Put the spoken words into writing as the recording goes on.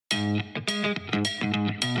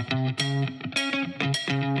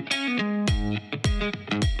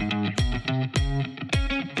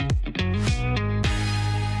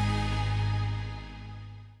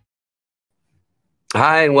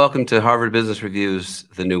Hi, and welcome to Harvard Business Review's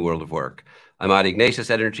The New World of Work. I'm Adi Ignatius,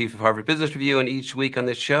 Editor-in-Chief of Harvard Business Review, and each week on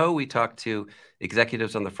this show, we talk to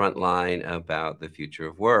executives on the front line about the future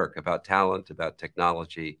of work, about talent, about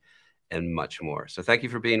technology, and much more. So thank you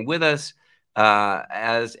for being with us.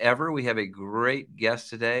 As ever, we have a great guest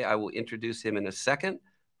today. I will introduce him in a second.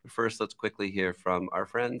 But first, let's quickly hear from our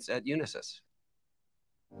friends at Unisys.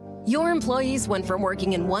 Your employees went from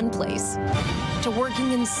working in one place to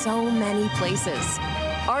working in so many places.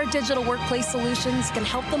 Our digital workplace solutions can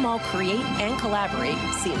help them all create and collaborate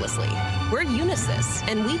seamlessly. We're Unisys,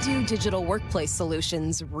 and we do digital workplace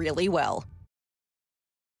solutions really well.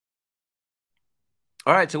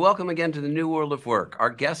 All right, so welcome again to the New World of Work. Our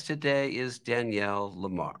guest today is Daniel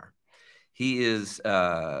Lamarre. He is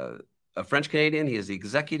a French-Canadian. He is the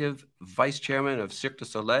Executive Vice Chairman of Cirque du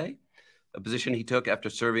Soleil, a position he took after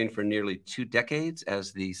serving for nearly 2 decades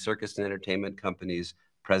as the circus and entertainment company's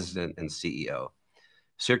president and CEO.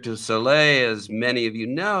 Cirque du Soleil, as many of you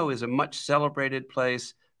know, is a much celebrated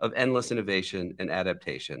place of endless innovation and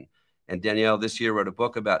adaptation. And Danielle this year wrote a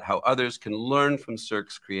book about how others can learn from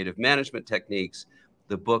Cirque's creative management techniques.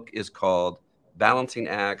 The book is called Balancing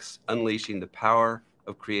Acts, Unleashing the Power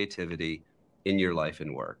of Creativity in Your Life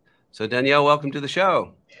and Work. So Danielle, welcome to the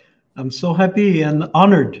show. I'm so happy and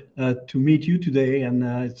honored to meet you today, and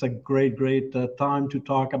it's a great time to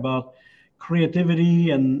talk about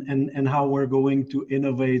creativity and how we're going to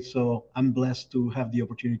innovate. So I'm blessed to have the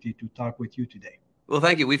opportunity to talk with you today. Well,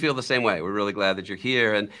 thank you. We feel the same way. We're really glad that you're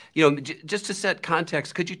here. And just to set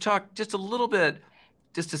context, could you talk just a little bit,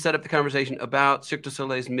 just to set up the conversation about Cirque du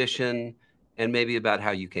Soleil's mission and maybe about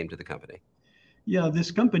how you came to the company? Yeah, this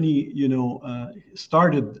company,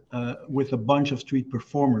 started with a bunch of street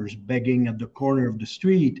performers begging at the corner of the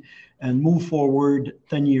street, and moved forward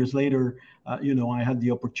 10 years later. I had the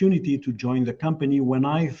opportunity to join the company when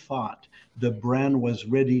I thought the brand was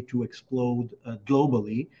ready to explode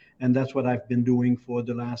globally. And that's what I've been doing for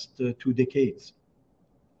the last 2 decades.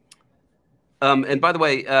 And by the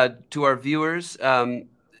way, to our viewers,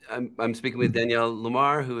 I'm speaking with Daniel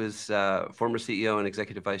Lamarre, who is former CEO and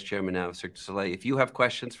Executive Vice Chairman now of Cirque du Soleil. If you have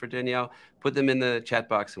questions for Danielle, put them in the chat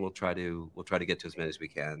box, and we'll try to get to as many as we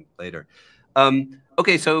can later.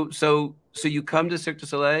 Okay, so you come to Cirque du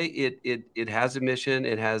Soleil. It has a mission.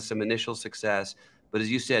 It has some initial success, but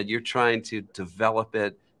as you said, you're trying to develop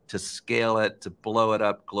it, to scale it, to blow it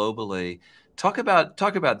up globally. Talk about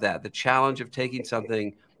that, the challenge of taking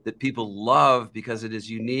something that people love because it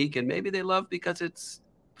is unique, and maybe they love because it's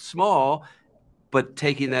small, but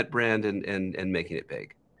taking that brand and making it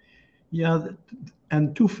big. Yeah,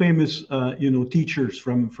 and 2 famous teachers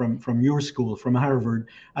from your school, from Harvard,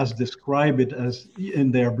 has described it as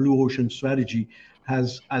in their Blue Ocean strategy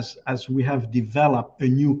as we have developed a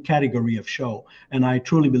new category of show. And I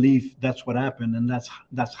truly believe that's what happened, and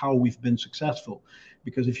that's how we've been successful.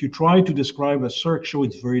 Because if you try to describe a circus show,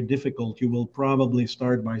 it's very difficult. You will probably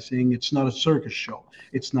start by saying it's not a circus show.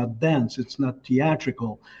 It's not dance. It's not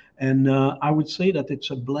theatrical. And I would say that it's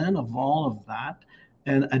a blend of all of that.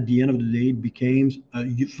 And at the end of the day, it became a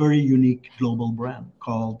very unique global brand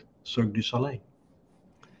called Cirque du Soleil.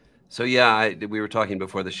 So yeah, we were talking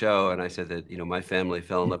before the show, and I said that my family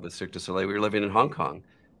fell in love with Cirque du Soleil. We were living in Hong Kong,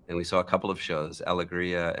 and we saw a couple of shows,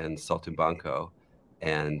 Alegria and Saltimbanco,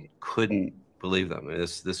 and couldn't believe them. I mean,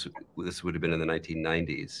 this would have been in the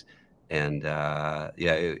 1990s, and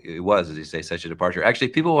yeah, it was, as you say, such a departure. Actually,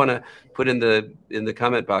 people want to put in the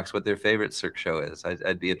comment box what their favorite Cirque show is.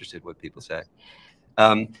 I'd be interested what people say.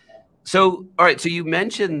 So all right, so you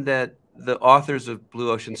mentioned that the authors of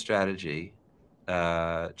Blue Ocean Strategy,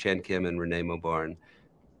 Chan Kim and Renee Mauborgne,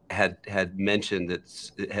 had mentioned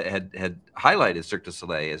that had highlighted Cirque du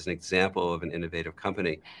Soleil as an example of an innovative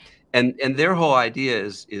company. And their whole idea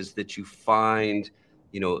is that you find,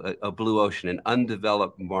 a blue ocean, an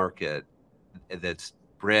undeveloped market that's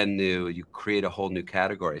brand new. You create a whole new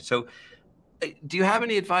category. So do you have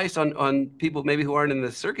any advice on people maybe who aren't in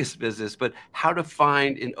the circus business, but how to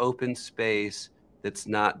find an open space that's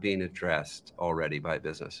not being addressed already by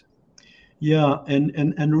business? Yeah,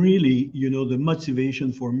 and really, the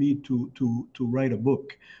motivation for me to write a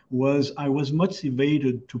book was I was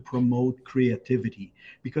motivated to promote creativity,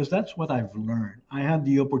 because that's what I've learned. I had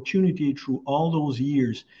the opportunity through all those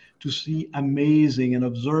years to see amazing and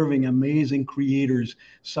observing amazing creators,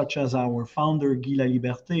 such as our founder, Guy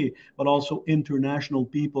Laliberté, but also international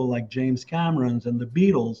people like James Cameron and the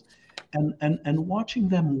Beatles, and watching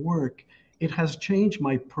them work. It has changed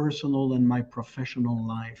my personal and my professional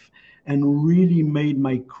life, and really made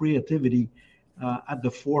my creativity at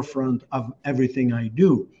the forefront of everything I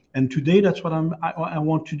do. And today, that's what I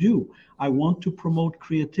want to do. I want to promote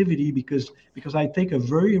creativity because I take a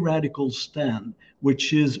very radical stand,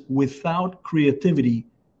 which is without creativity,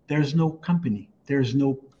 there's no company, there's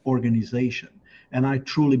no organization. And I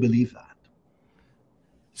truly believe that.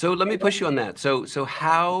 So let me push you on that. So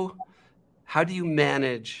how do you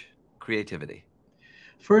manage creativity?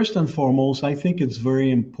 First and foremost, I think it's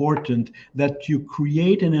very important that you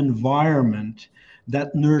create an environment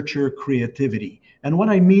that nurture creativity. And what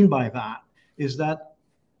I mean by that is that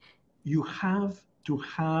you have to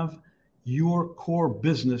have your core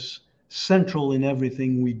business central in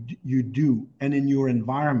everything you do and in your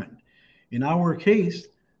environment. In our case,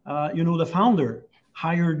 the founder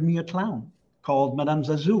hired me a clown called Madame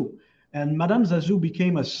Zazou, and Madame Zazou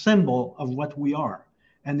became a symbol of what we are.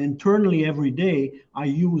 And internally, every day, I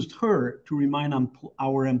used her to remind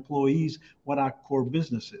our employees what our core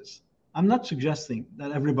business is. I'm not suggesting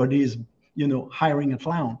that everybody is, hiring a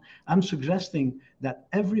clown. I'm suggesting that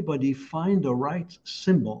everybody find the right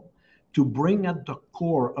symbol to bring at the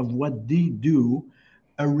core of what they do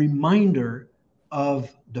a reminder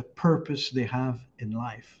of the purpose they have in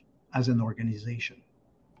life as an organization.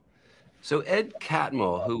 So Ed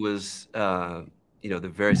Catmull, who was, the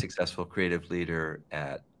very successful creative leader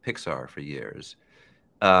at Pixar for years,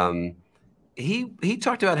 he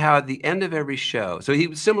talked about how at the end of every show, so he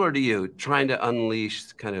was similar to you, trying to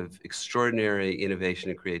unleash kind of extraordinary innovation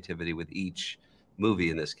and creativity with each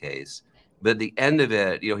movie in this case. But at the end of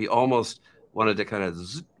it, he almost wanted to kind of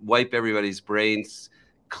wipe everybody's brains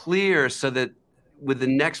clear so that with the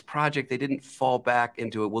next project, they didn't fall back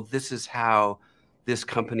into it. Well, this is how this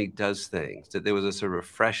company does things, that there was a sort of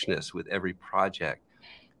freshness with every project.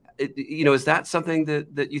 Is that something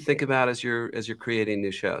that you think about as you're creating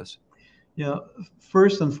new shows? Yeah,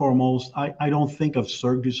 first and foremost, I don't think of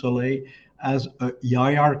Cirque du Soleil as a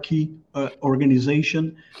hierarchy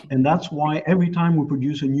organization. And that's why every time we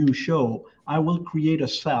produce a new show, I will create a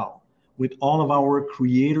cell with all of our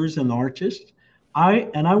creators and artists. I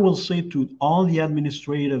will say to all the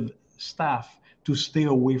administrative staff to stay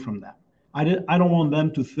away from that. I don't want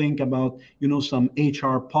them to think about, some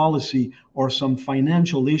HR policy or some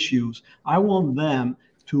financial issues. I want them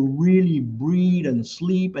to really breathe and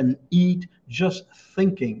sleep and eat just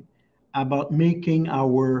thinking about making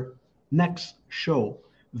our next show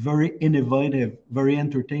very innovative, very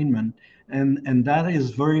entertainment. And that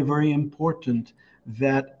is very, very important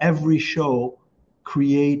that every show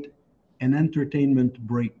create an entertainment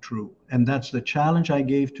breakthrough. And that's the challenge I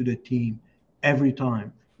gave to the team every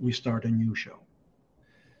time we start a new show.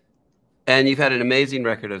 And you've had an amazing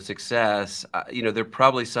record of success. There are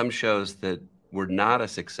probably some shows that were not a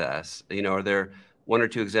success. Are there one or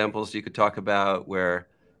two examples you could talk about where,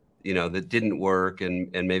 that didn't work and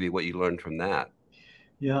maybe what you learned from that?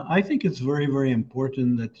 Yeah, I think it's very, very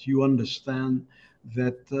important that you understand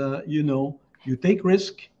that, you take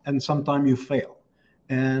risk and sometimes you fail.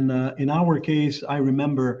 And in our case, I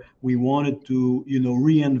remember we wanted to,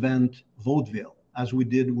 reinvent vaudeville as we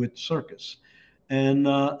did with circus. And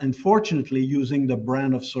unfortunately, using the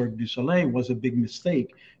brand of Cirque du Soleil was a big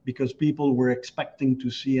mistake because people were expecting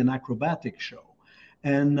to see an acrobatic show.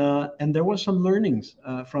 And there was some learnings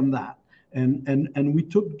from that. And we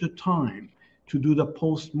took the time to do the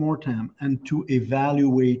post-mortem and to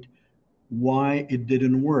evaluate why it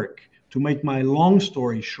didn't work. To make my long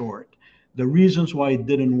story short, the reasons why it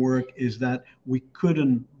didn't work is that we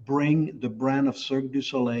couldn't bring the brand of Cirque du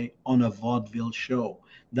Soleil on a vaudeville show.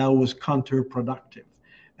 That was counterproductive.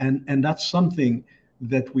 And that's something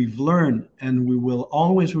that we've learned and we will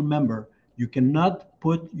always remember. You cannot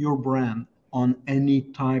put your brand on any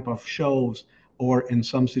type of shows or in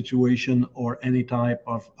some situation or any type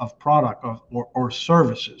of product or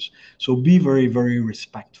services. So be very, very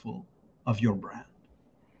respectful of your brand.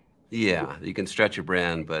 Yeah, you can stretch a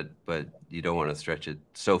brand, but you don't want to stretch it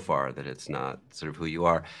so far that it's not sort of who you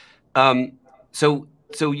are. So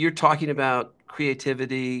you're talking about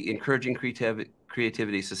creativity, encouraging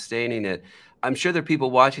creativity, sustaining it. I'm sure there are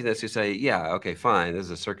people watching this who say, yeah, okay, fine, this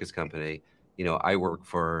is a circus company. I work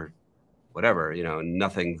for whatever,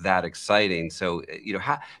 nothing that exciting. So,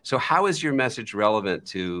 how is your message relevant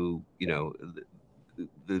to,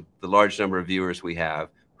 the large number of viewers we have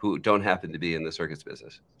who don't happen to be in the circus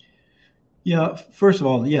business? Yeah, first of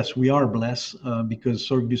all, yes, we are blessed because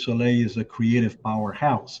Cirque du Soleil is a creative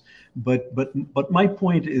powerhouse. But my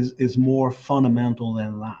point is more fundamental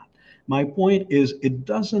than that. My point is it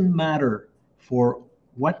doesn't matter for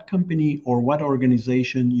what company or what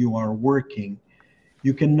organization you are working.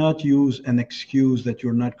 You cannot use an excuse that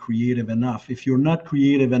you're not creative enough. If you're not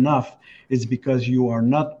creative enough, it's because you are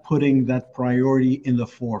not putting that priority in the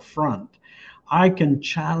forefront. I can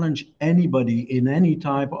challenge anybody in any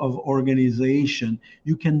type of organization.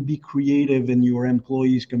 You can be creative in your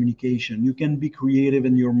employees' communication. You can be creative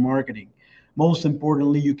in your marketing. Most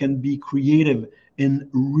importantly, you can be creative in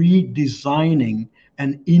redesigning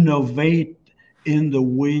and innovate in the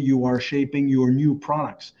way you are shaping your new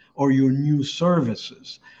products or your new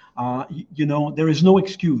services. There is no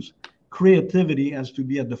excuse. Creativity has to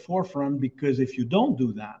be at the forefront, because if you don't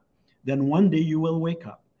do that, then one day you will wake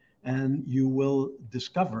up and you will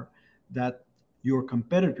discover that your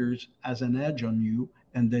competitors has an edge on you,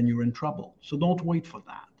 and then you're in trouble. So don't wait for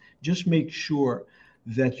that. Just make sure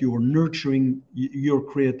that you're nurturing your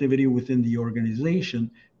creativity within the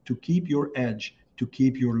organization to keep your edge, to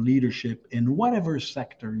keep your leadership in whatever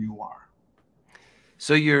sector you are.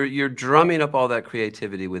 So you're drumming up all that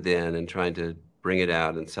creativity within and trying to bring it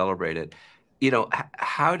out and celebrate it.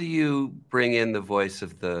 How do you bring in the voice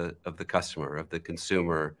of the customer, of the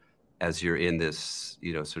consumer, as you're in this,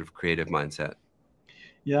 sort of creative mindset?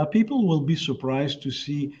 Yeah, people will be surprised to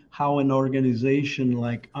see how an organization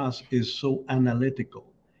like us is so analytical.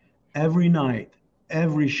 Every night,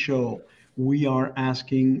 every show, we are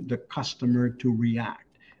asking the customer to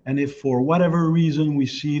react. And if for whatever reason we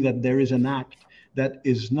see that there is an act that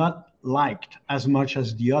is not liked as much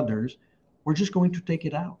as the others, we're just going to take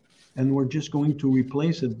it out, and we're just going to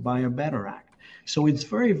replace it by a better act. So it's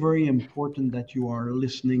very, very important that you are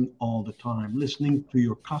listening all the time, listening to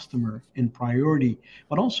your customer in priority,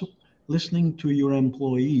 but also listening to your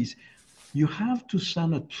employees. You have to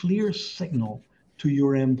send a clear signal to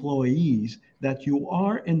your employees that you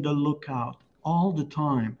are in the lookout all the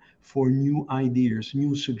time for new ideas,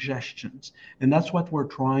 new suggestions. And that's what we're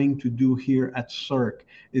trying to do here at Cirque,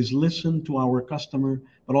 is listen to our customer,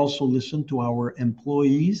 but also listen to our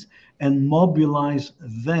employees and mobilize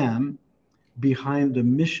them behind the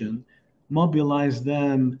mission, mobilize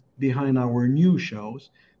them behind our new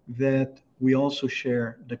shows, that we also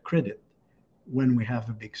share the credit when we have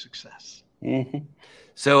a big success. Mm-hmm.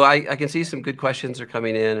 So I can see some good questions are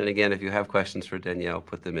coming in. And again, if you have questions for Danielle,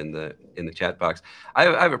 put them in the chat box. I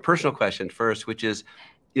have a personal question first, which is,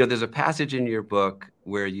 there's a passage in your book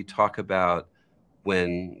where you talk about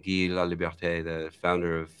when Guy Laliberté, the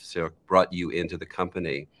founder of Cirque, brought you into the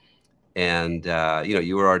company. And,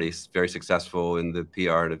 you were already very successful in the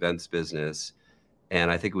PR and events business.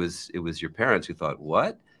 And I think it was your parents who thought,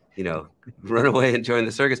 what? Run away and join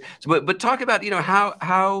the circus. So, but talk about,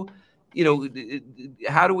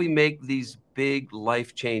 how do we make these big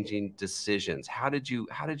life-changing decisions? How did you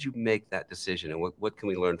make that decision, and what can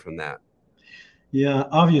we learn from that? Yeah,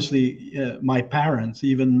 obviously, my parents,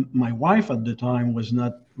 even my wife at the time, was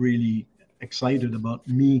not really excited about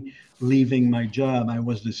me leaving my job. I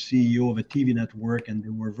was the CEO of a TV network, and they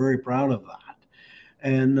were very proud of that.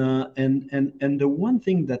 And the one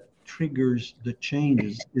thing that triggers the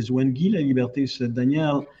changes is when Guy Laliberté said,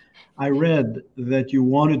 Danielle, I read that you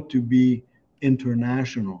wanted to be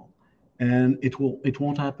international, and it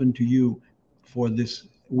won't happen to you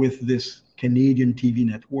with this Canadian TV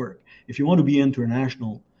network. If you want to be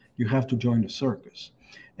international, you have to join the circus.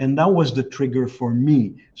 And that was the trigger for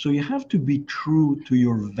me. So you have to be true to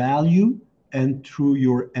your value and through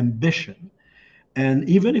your ambition. And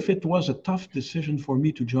even if it was a tough decision for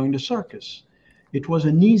me to join the circus, it was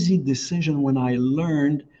an easy decision when I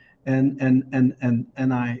learned and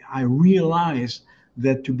I realized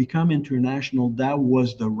that to become international, that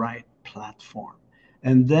was the right platform.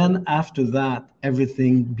 And then after that,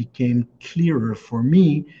 everything became clearer for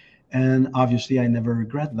me. And obviously, I never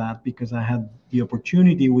regret that, because I had the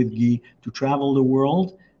opportunity with Guy to travel the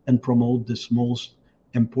world and promote this most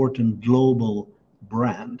important global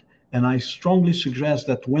brand. And I strongly suggest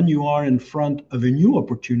that when you are in front of a new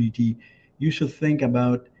opportunity, you should think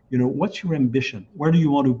about, what's your ambition? Where do you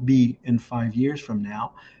want to be in 5 years from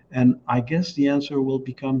now? And I guess the answer will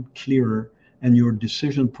become clearer, and your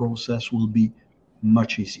decision process will be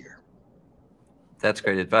much easier. That's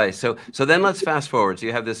great advice. So then let's fast forward. So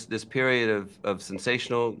you have this period of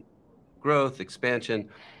sensational growth, expansion,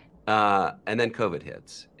 and then COVID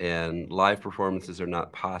hits, and live performances are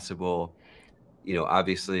not possible.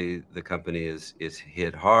 Obviously the company is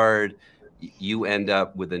hit hard. You end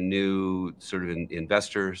up with a new sort of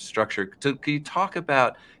investor structure. So can you talk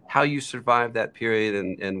about how you survived that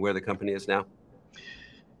period and where the company is now?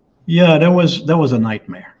 Yeah, that was a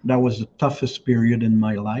nightmare. That was the toughest period in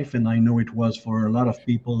my life, and I know it was for a lot of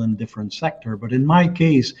people in different sector. But in my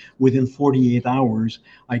case, within 48 hours,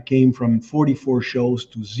 I came from 44 shows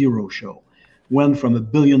to 0 show, went from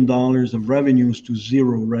 $1 billion of revenues to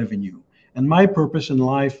 0 revenue. And my purpose in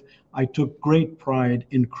life, I took great pride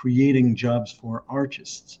in creating jobs for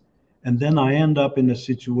artists. And then I end up in a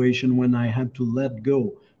situation when I had to let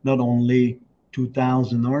go not only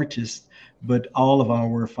 2,000 artists, but all of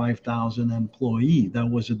our 5,000 employees. That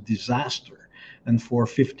was a disaster. And for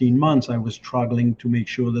 15 months, I was struggling to make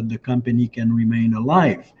sure that the company can remain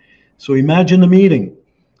alive. So imagine a meeting.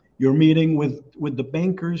 You're meeting with the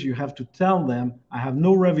bankers. You have to tell them, I have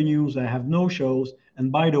no revenues, I have no shows.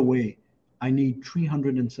 And by the way, I need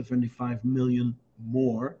 375 million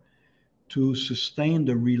more to sustain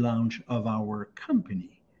the relaunch of our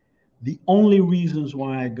company. The only reasons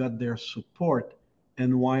why I got their support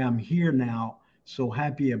and why I'm here now, so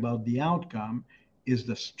happy about the outcome, is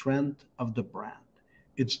the strength of the brand.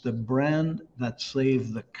 It's the brand that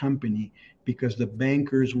saved the company because the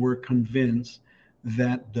bankers were convinced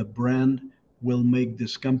that the brand will make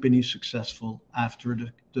this company successful after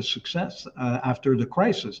the success, after the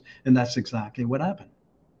crisis. And that's exactly what happened.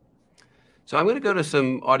 So I'm going to go to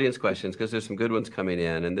some audience questions because there's some good ones coming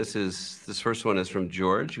in. And this first one is from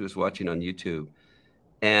George, who is watching on YouTube.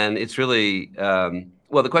 And it's really,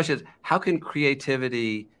 well, the question is, how can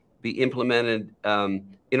creativity be implemented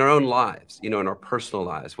in our own lives, in our personal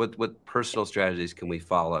lives? What personal strategies can we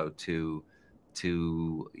follow to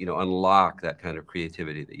unlock that kind of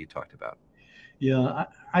creativity that you talked about? Yeah,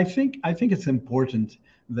 I think it's important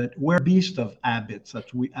that we're a beast of habits,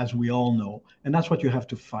 as we all know, and that's what you have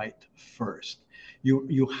to fight first.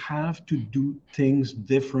 You have to do things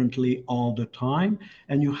differently all the time,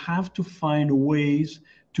 and you have to find ways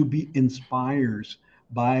to be inspired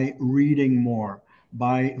by reading more,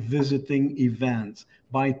 by visiting events,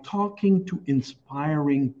 by talking to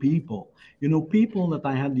inspiring people. People that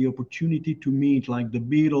I had the opportunity to meet, like the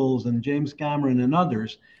Beatles and James Cameron and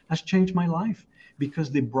others, has changed my life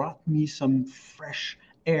because they brought me some fresh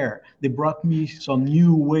air. They brought me some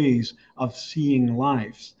new ways of seeing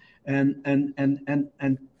lives, and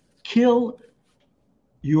kill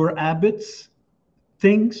your habits,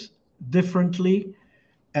 things differently,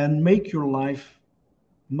 and make your life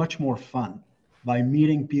much more fun by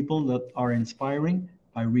meeting people that are inspiring,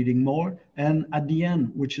 by reading more, and at the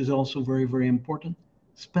end, which is also very, very important,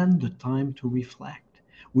 spend the time to reflect.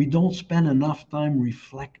 We don't spend enough time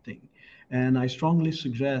reflecting, and I strongly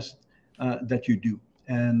suggest that you do.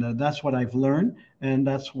 And that's what I've learned, and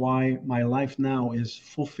that's why my life now is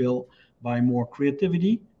fulfilled by more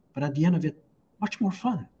creativity, but at the end of it, much more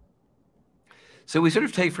fun. So we sort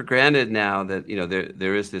of take for granted now that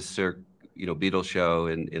there is this Cirque Beatles show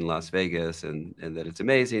in Las Vegas, and that it's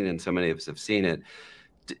amazing, and so many of us have seen it.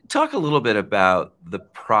 Talk a little bit about the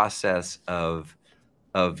process of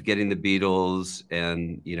getting the Beatles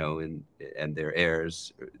and their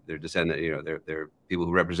heirs, their descendants, their people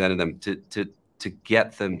who represented them to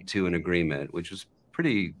get them to an agreement, which was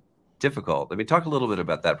pretty difficult. I mean, talk a little bit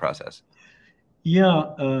about that process.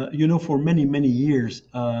 Yeah, for many, many years,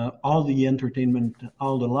 all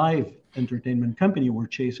the live entertainment company were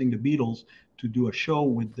chasing the Beatles to do a show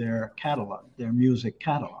with their catalog, their music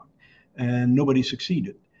catalog, and nobody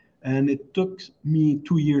succeeded. And it took me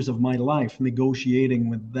 2 years of my life negotiating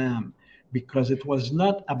with them because it was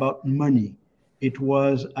not about money. It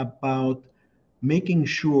was about making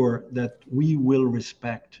sure that we will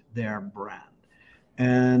respect their brand.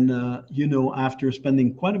 And, after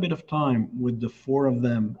spending quite a bit of time with the four of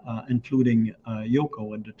them, including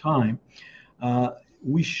Yoko at the time,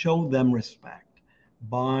 we showed them respect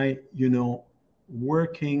by,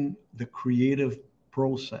 working the creative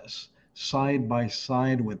process side by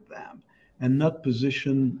side with them and not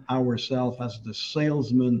position ourselves as the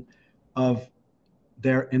salesman of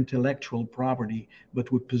their intellectual property,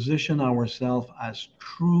 but we position ourselves as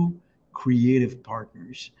true creative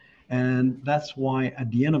partners. And that's why at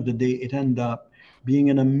the end of the day, it ended up being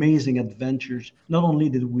an amazing adventure. Not only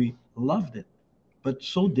did we loved it, but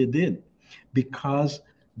so they did, because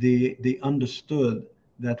they understood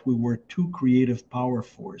that we were two creative power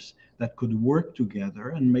force that could work together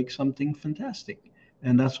and make something fantastic.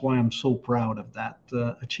 And that's why I'm so proud of that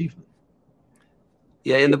achievement.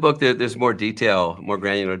 Yeah, in the book, there's more detail, more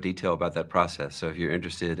granular detail about that process. So if you're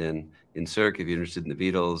interested in Cirque, if you're interested in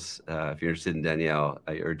the Beatles, if you're interested in Daniel,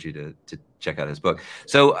 I urge you to check out his book.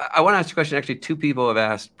 So I want to ask you a question. Actually, two people have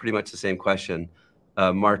asked pretty much the same question.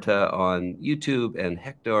 Marta on YouTube and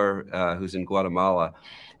Hector, who's in Guatemala.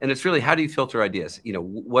 And it's really, how do you filter ideas?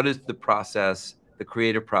 What is the process, the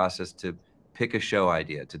creative process to pick a show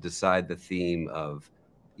idea, to decide the theme of,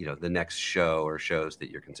 the next show or shows that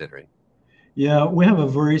you're considering? Yeah, we have a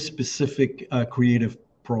very specific creative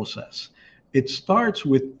process. It starts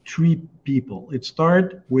with three people. It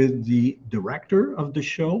starts with the director of the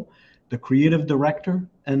show, the creative director,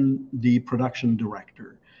 and the production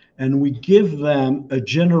director. And we give them a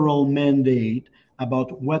general mandate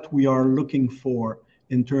about what we are looking for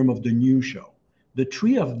in terms of the new show. The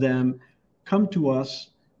three of them come to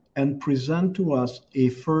us and present to us a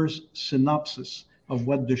first synopsis of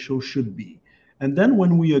what the show should be. And then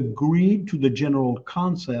when we agree to the general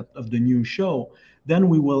concept of the new show, then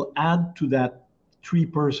we will add to that three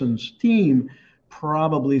persons team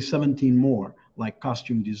probably 17 more, like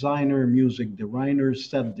costume designer, music designer,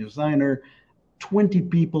 set designer, 20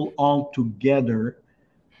 people all together,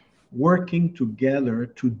 working together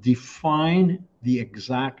to define the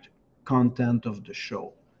exact content of the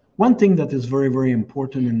show. One thing that is very, very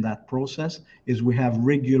important in that process is we have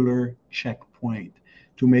regular checkpoint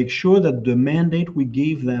to make sure that the mandate we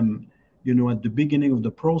gave them, at the beginning of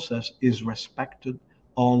the process is respected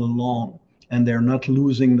all along, and they're not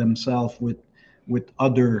losing themselves with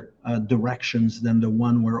other directions than the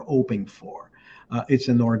one we're hoping for. It's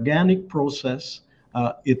an organic process.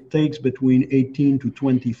 It takes between 18 to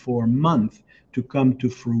 24 months to come to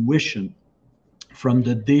fruition from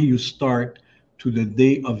the day you start to the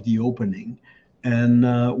day of the opening. And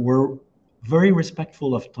we're very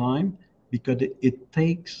respectful of time because it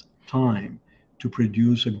takes time to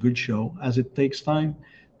produce a good show, as it takes time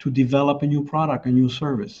to develop a new product, a new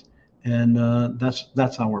service. And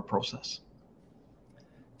that's our process.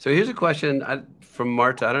 So here's a question from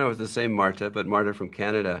Marta. I don't know if it's the same Marta, but Marta from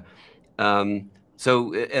Canada. And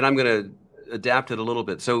I'm going to adapt it a little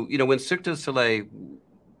bit. So, when Cirque du Soleil,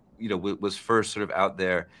 was first sort of out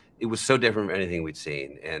there, it was so different from anything we'd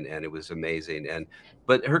seen, and it was amazing.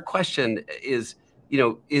 But her question is,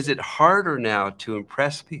 is it harder now to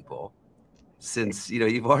impress people since,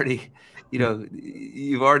 you've already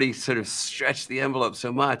sort of stretched the envelope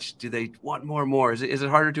so much? Do they want more and more? Is it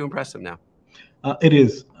harder to impress them now? It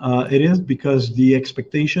is. It is because the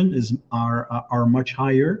expectation are much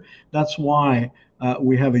higher. That's why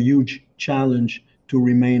we have a huge challenge to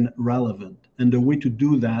remain relevant. And the way to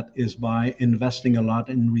do that is by investing a lot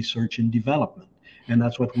in research and development. And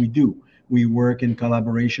that's what we do. We work in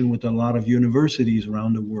collaboration with a lot of universities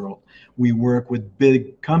around the world. We work with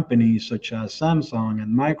big companies such as Samsung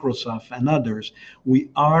and Microsoft and others.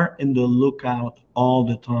 We are in the lookout all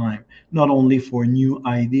the time, not only for new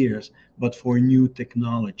ideas, but for new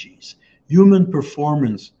technologies. Human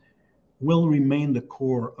performance will remain the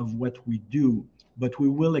core of what we do, but we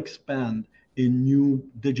will expand in new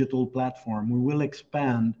digital platform. We will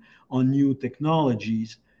expand on new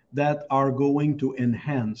technologies that are going to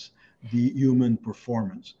enhance the human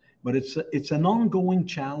performance. But it's an ongoing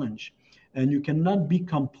challenge, and you cannot be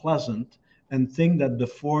complacent and think that the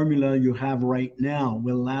formula you have right now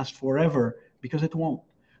will last forever, because it won't.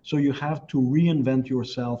 So you have to reinvent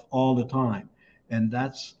yourself all the time, and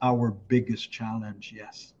that's our biggest challenge.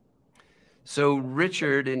 Yes. So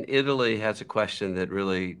Richard in Italy has a question that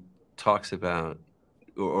really talks about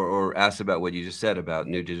or asks about what you just said about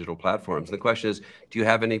new digital platforms. And the question is, do you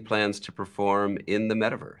have any plans to perform in the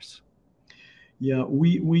metaverse? Yeah,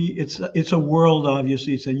 it's a world,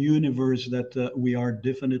 obviously, it's a universe that we are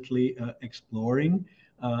definitely exploring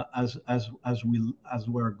as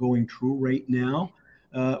we're going through right now.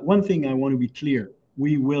 One thing I want to be clear,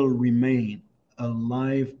 we will remain a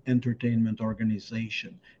live entertainment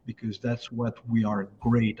organization because that's what we are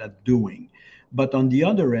great at doing. But on the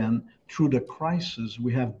other end, through the crisis,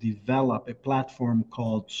 we have developed a platform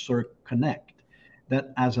called Cirque Connect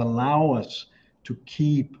that has allowed us to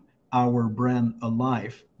keep our brand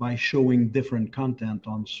alive by showing different content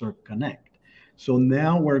on Cirque Connect. So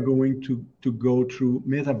now we're going to go through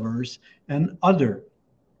metaverse and other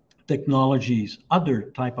technologies, other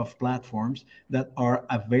type of platforms that are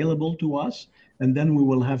available to us. And then we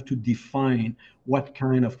will have to define what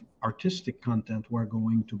kind of artistic content we're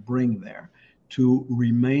going to bring there to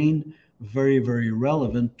remain very, very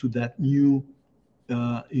relevant to that new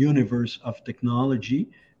universe of technology.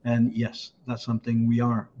 And yes, that's something we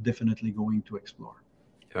are definitely going to explore.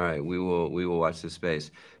 All right, we will watch this space.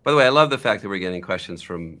 By the way, I love the fact that we're getting questions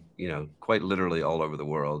from, quite literally all over the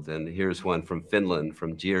world. And here's one from Finland,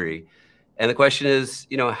 from Jiri. And the question is,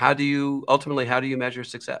 how do you measure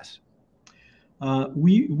success?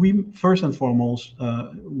 We first and foremost,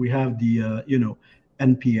 we have the,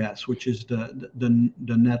 NPS, which is the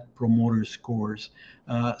net promoter scores.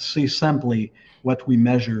 Say simply, what we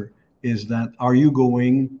measure is that, are you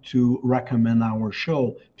going to recommend our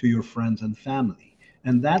show to your friends and family?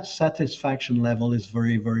 And that satisfaction level is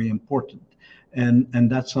very, very important. And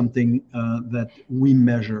that's something that we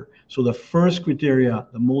measure. So the first criteria,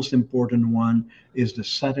 the most important one, is the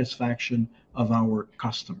satisfaction of our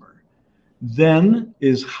customer. Then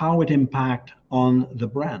is how it impacts on the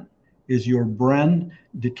brand. Is your brand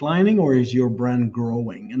declining or is your brand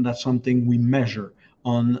growing? And that's something we measure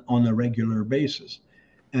on a regular basis.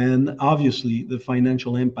 And obviously, the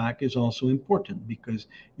financial impact is also important because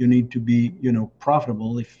you need to be,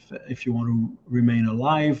 profitable if you want to remain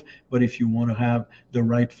alive, but if you want to have the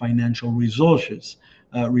right financial resources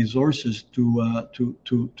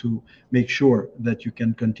to make sure that you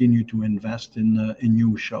can continue to invest in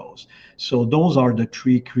new shows. So those are the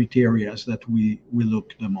three criteria that we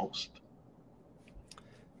look the most.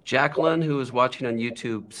 Jacqueline, who is watching on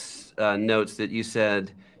YouTube, notes that you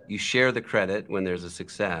said you share the credit when there's a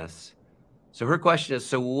success. So her question is,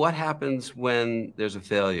 so what happens when there's a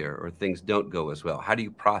failure or things don't go as well? How do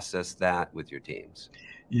you process that with your teams?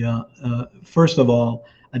 Yeah. First of all,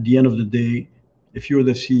 at the end of the day, if you're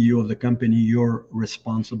the CEO of the company, you're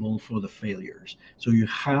responsible for the failures. So you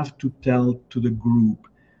have to tell to the group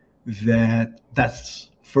that that's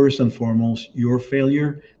first and foremost your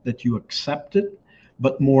failure, that you accept it,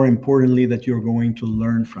 but more importantly, that you're going to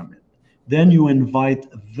learn from it. Then you invite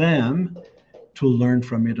them to learn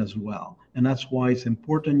from it as well. And that's why it's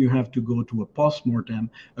important you have to go to a postmortem,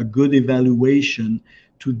 a good evaluation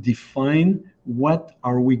to define what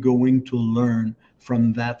are we going to learn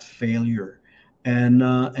from that failure.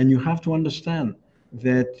 And you have to understand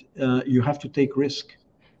that you have to take risk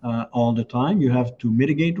all the time. You have to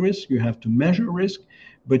mitigate risk, you have to measure risk,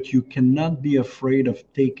 but you cannot be afraid of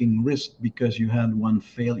taking risk because you had one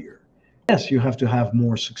failure. Yes, you have to have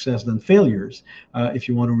more success than failures if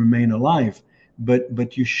you want to remain alive,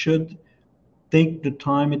 but you should take the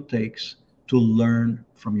time it takes to learn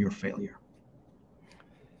from your failure.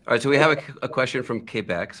 All right, so we have a question from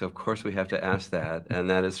Quebec, so of course we have to ask that, and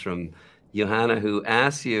that is from Johanna, who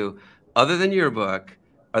asks you, other than your book,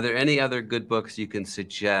 are there any other good books you can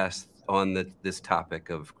suggest on this topic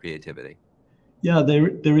of creativity? Yeah,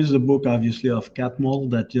 there is a book, obviously, of Catmull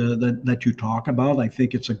that you talk about. I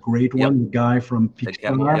think it's a great one. Yep. The guy from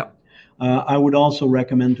Pixar. Yep. I would also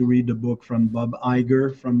recommend to read the book from Bob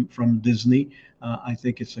Iger from Disney. I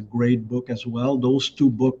think it's a great book as well. Those two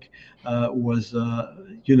books was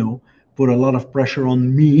put a lot of pressure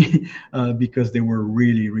on me because they were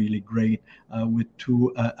really, really great with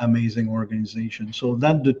two amazing organizations. So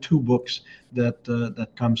that's the two books that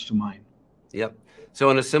comes to mind. Yep. So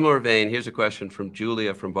in a similar vein, here's a question from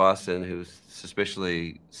Julia from Boston, who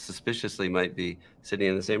suspiciously might be sitting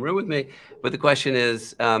in the same room with me. But the question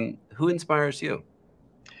is, who inspires you?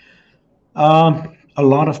 A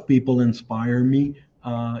lot of people inspire me.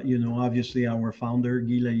 Obviously our founder,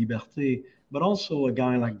 Guy Laliberté, but also a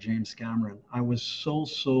guy like James Cameron. I was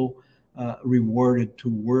so rewarded to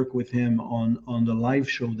work with him on the live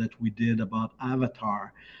show that we did about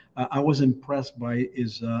Avatar. I was impressed by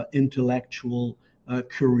his intellectual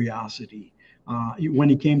curiosity. When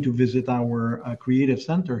he came to visit our creative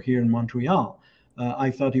center here in Montreal,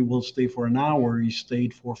 I thought he will stay for an hour. He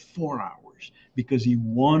stayed for 4 hours because he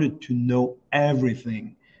wanted to know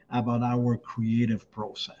everything about our creative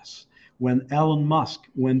process. When Elon Musk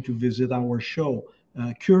went to visit our show,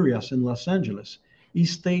 Curious in Los Angeles, he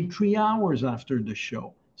stayed 3 hours after the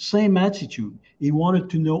show. Same attitude. He wanted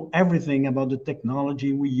to know everything about the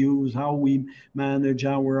technology we use, how we manage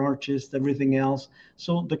our artists, everything else.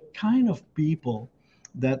 So the kind of people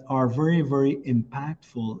that are very, very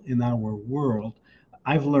impactful in our world,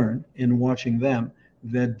 I've learned in watching them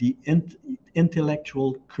that the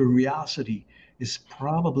intellectual curiosity is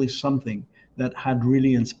probably something that had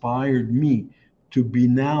really inspired me to be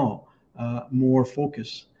now more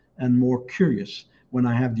focused and more curious when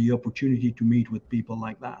I have the opportunity to meet with people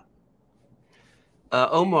like that.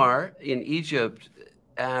 Omar in Egypt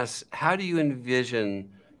asks, how do you envision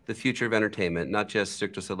the future of entertainment, not just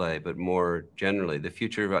Cirque du Soleil, but more generally, the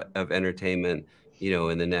future of entertainment,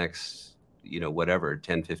 in the next, whatever,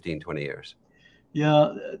 10, 15, 20 years?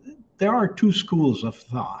 Yeah, there are two schools of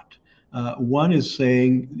thought. One is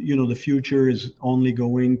saying, the future is only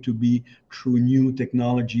going to be through new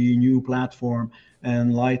technology, new platform,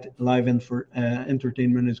 and live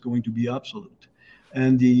entertainment is going to be obsolete.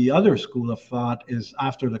 And the other school of thought is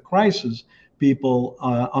after the crisis, people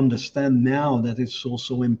understand now that it's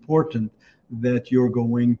so important that you're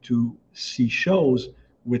going to see shows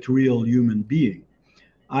with real human beings.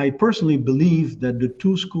 I personally believe that the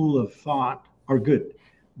two schools of thought are good.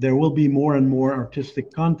 There will be more and more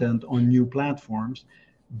artistic content on new platforms,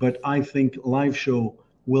 but I think live show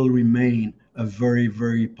will remain a very,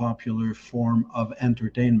 very popular form of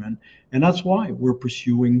entertainment. And that's why we're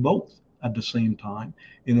pursuing both at the same time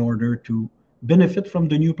in order to benefit from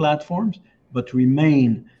the new platforms, but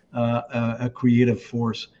remain a creative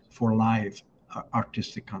force for live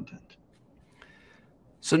artistic content.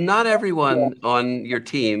 So not everyone on your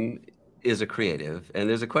team is a creative, and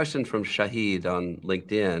there's a question from Shahid on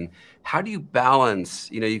LinkedIn. How do you balance,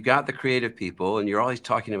 you've got the creative people and you're always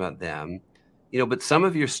talking about them, but some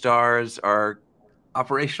of your stars are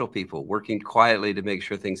operational people working quietly to make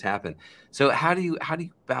sure things happen. So how do you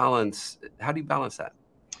balance that?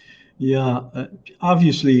 Yeah,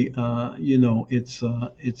 obviously, it's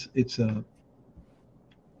a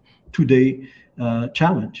today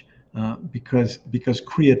challenge because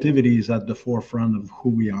creativity is at the forefront of who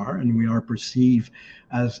we are, and we are perceived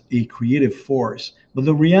as a creative force. But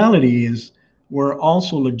the reality is, we're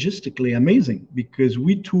also logistically amazing because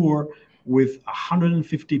we tour with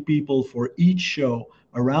 150 people for each show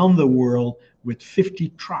around the world with 50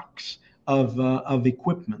 trucks of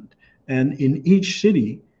equipment. And in each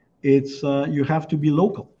city, it's you have to be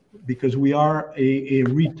local because we are a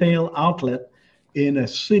retail outlet in a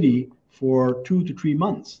city for 2 to 3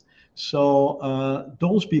 months. So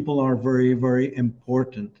those people are very, very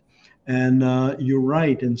important. And you're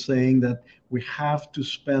right in saying that we have to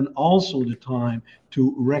spend also the time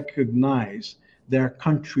to recognize their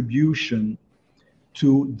contribution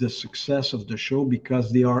to the success of the show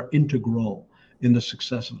because they are integral in the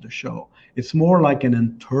success of the show. It's more like an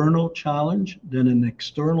internal challenge than an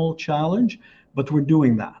external challenge, but we're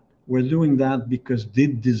doing that. We're doing that because they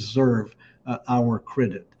deserve our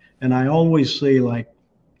credit. And I always say, like,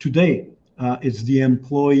 today, it's the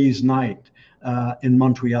employees' night in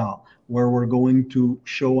Montreal, where we're going to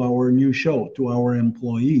show our new show to our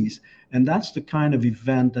employees. And that's the kind of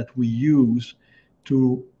event that we use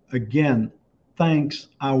to, again, thanks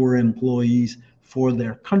our employees for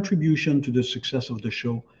their contribution to the success of the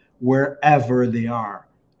show wherever they are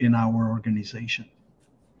in our organization.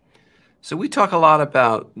 So we talk a lot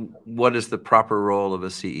about what is the proper role of a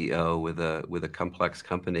CEO with a complex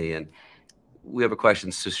company, and we have a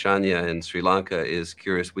question. Sushanya in Sri Lanka is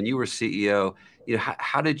curious. When you were CEO,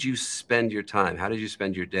 how did you spend your time? How did you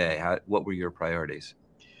spend your day? What were your priorities?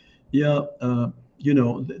 Yeah,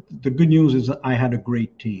 the good news is that I had a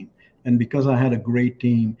great team. And because I had a great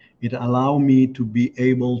team, it allowed me to be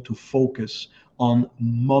able to focus on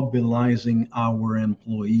mobilizing our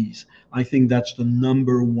employees. I think that's the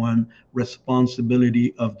number one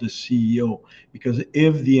responsibility of the CEO. Because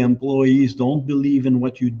if the employees don't believe in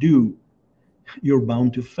what you do, you're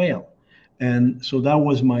bound to fail. And so that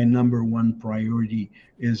was my number one priority.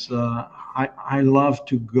 Is I love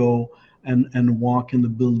to go and walk in the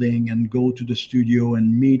building and go to the studio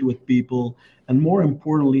and meet with people, and more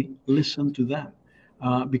importantly, listen to them,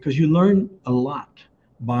 because you learn a lot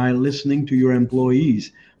by listening to your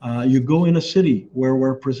employees. You go in a city where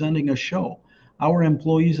we're presenting a show. Our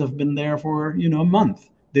employees have been there for a month.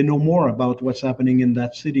 They know more about what's happening in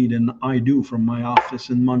that city than I do from my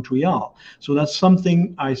office in Montreal. So that's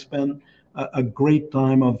something I spend a great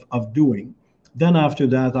time of doing. Then after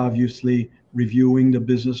that, obviously, reviewing the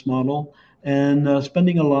business model and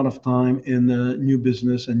spending a lot of time in new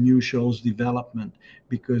business and new shows development,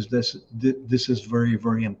 because this is very,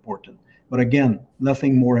 very important. But again,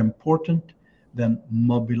 nothing more important than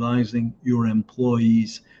mobilizing your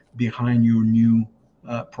employees behind your new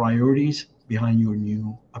priorities, behind your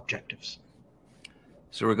new objectives.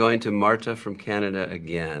 So we're going to Marta from Canada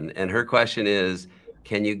again, and her question is,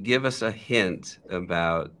 can you give us a hint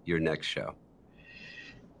about your next show?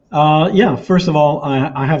 Yeah, first of all,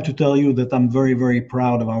 I have to tell you that I'm very, very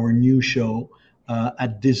proud of our new show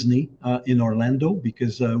at Disney in Orlando,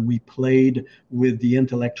 because we played with the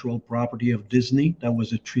intellectual property of Disney. That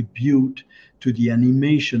was a tribute to the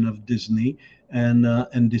animation of Disney, and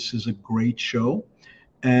this is a great show.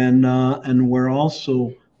 And we're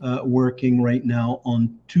also working right now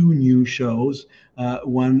on two new shows.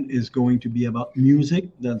 One is going to be about music.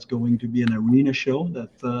 That's going to be an arena show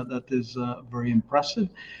that is very impressive.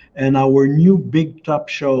 And our new big top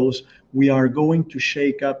shows, we are going to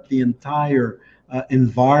shake up the entire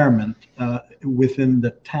environment within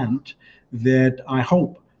the tent, that I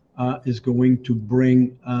hope is going to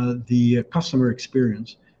bring the customer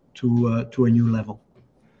experience to a new level.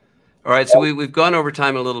 All right, so we've gone over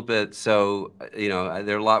time a little bit, so there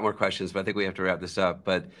are a lot more questions, but I think we have to wrap this up.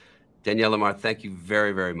 But Danielle Lamarre, thank you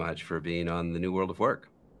very, very much for being on The New World of Work.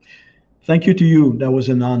 Thank you to you. That was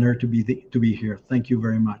an honor to be here. Thank you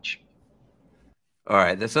very much. All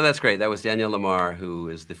right, so that's great. That was Danielle Lamarre, who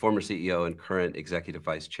is the former CEO and current executive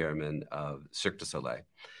vice chairman of Cirque du Soleil.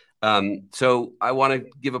 So I want to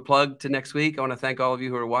give a plug to next week. I want to thank all of you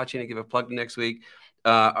who are watching and give a plug to next week.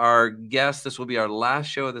 Our guest, this will be our last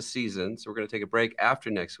show of the season, so we're going to take a break after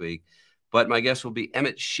next week. But my guest will be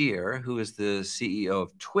Emmett Shear, who is the CEO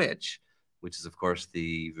of Twitch, which is, of course,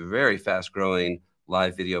 the very fast-growing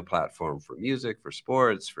live video platform for music, for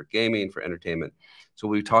sports, for gaming, for entertainment. So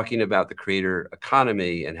we'll be talking about the creator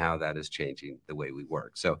economy and how that is changing the way we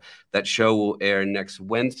work. So that show will air next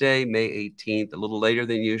Wednesday, May 18th, a little later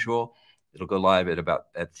than usual. It'll go live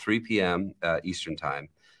at 3 p.m. Eastern time.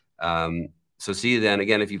 So see you then.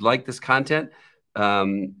 Again, if you like this content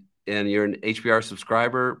and you're an HBR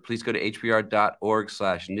subscriber, please go to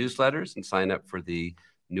hbr.org/newsletters and sign up for the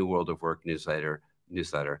New World of Work newsletter.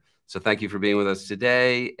 So thank you for being with us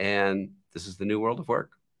today. And this is the New World of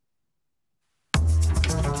Work.